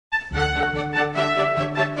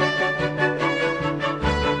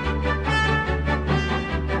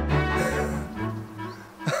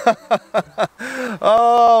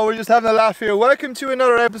Oh, we're just having a laugh here. Welcome to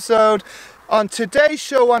another episode. On today's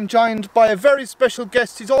show I'm joined by a very special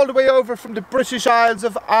guest. He's all the way over from the British Isles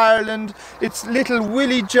of Ireland. It's little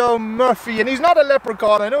Willie Joe Murphy, and he's not a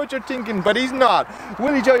leprechaun. I know what you're thinking, but he's not.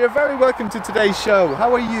 Willie Joe, you're very welcome to today's show.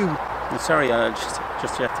 How are you? I'm sorry,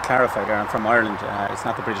 just to have to clarify there, I'm from Ireland. It's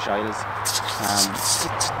not the British Isles.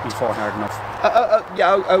 You fought hard enough.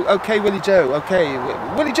 Okay, Willie Joe, okay.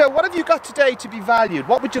 Willie Joe, what have you got today to be valued?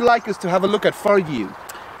 What would you like us to have a look at for you?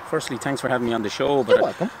 Firstly, thanks for having me on the show. But You're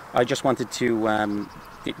welcome. I just wanted to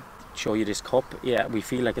show you this cup. Yeah, we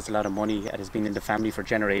feel like it's a lot of money. It has been in the family for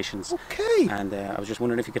generations. Okay. And I was just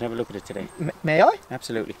wondering if you could have a look at it today. May I?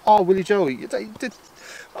 Absolutely. Oh, Willie Joe,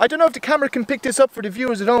 I don't know if the camera can pick this up for the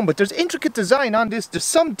viewers at home, but there's intricate design on this. There's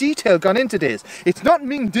some detail gone into this. It's not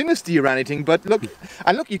Ming Dynasty or anything, but look,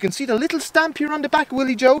 and look, you can see the little stamp here on the back,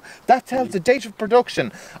 Willie Joe. That tells the date of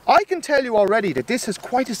production. I can tell you already that this has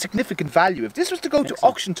quite a significant value. If this was to go to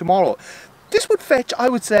auction tomorrow, this would fetch, I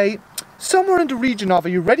would say, somewhere in the region of, are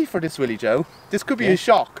you ready for this, Willie Joe? This could be a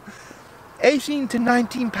shock. 18 to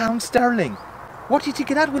 19 pounds sterling. What do you think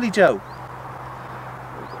of that, Willie Joe?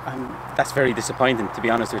 That's very disappointing, to be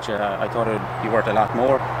honest with you. I thought it would be worth a lot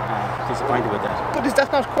more. Disappointed with that. But is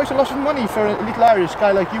that not quite a lot of money for a little Irish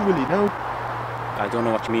guy like you, Willie, no? I don't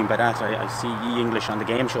know what you mean by that. I see English on the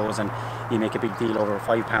game shows and you make a big deal over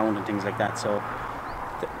 £5 and things like that, so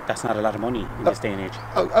that's not a lot of money in this day and age.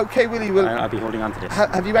 Okay, Willie, well, I'll be holding on to this.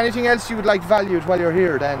 Have you anything else you would like valued while you're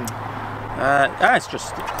here then? It's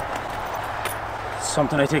just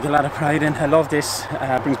something I take a lot of pride in. I love this.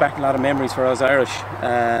 Brings back a lot of memories for us Irish.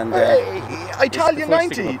 And Italian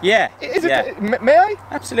 90? Yeah. Is it? May I?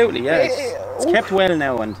 Absolutely, yeah. It's kept well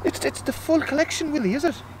now, and it's the full collection, Willie, is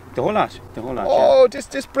it? The whole lot. Oh, yeah.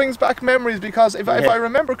 This brings back memories, because if I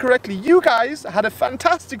remember correctly, you guys had a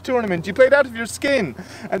fantastic tournament. You played out of your skin,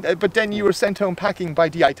 and but then you were sent home packing by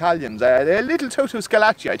the Italians. A little Toto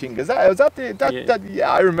Scalacci, I think. Was that the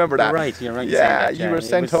yeah, I remember that. You're right. Yeah, you were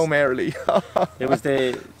sent home early. It was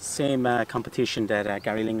the same competition that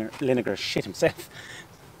Gary Lineker shit himself.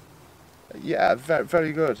 Yeah,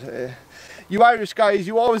 very good. You Irish guys,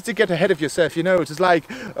 you always did get ahead of yourself, you know. It's like,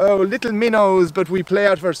 oh, little minnows, but we play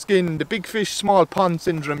out of our skin, the big fish, small pond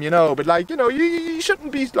syndrome, you know. But like, you know, you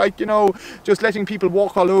shouldn't be like, you know, just letting people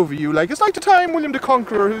walk all over you. Like, it's like the time William the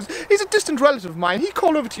Conqueror, he's a distant relative of mine. He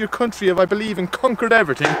called over to your country, I believe, and conquered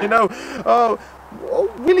everything, you know. Oh,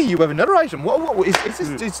 Willie, you have another item. Is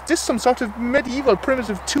this some sort of medieval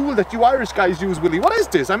primitive tool that you Irish guys use, Willie? What is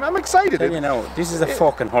this? I'm excited. You know, this is a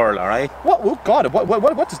fucking hurl, alright? What? Oh God!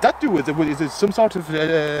 What does that do with it? Is it some sort of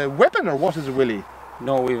weapon, or what is it, Willie?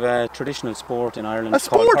 No, we've a traditional sport in Ireland. A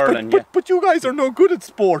sport, hurling, but you guys are no good at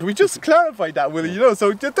sport. We just clarified that, Willie. You know,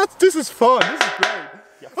 so this is fun. This is great.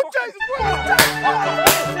 Yeah,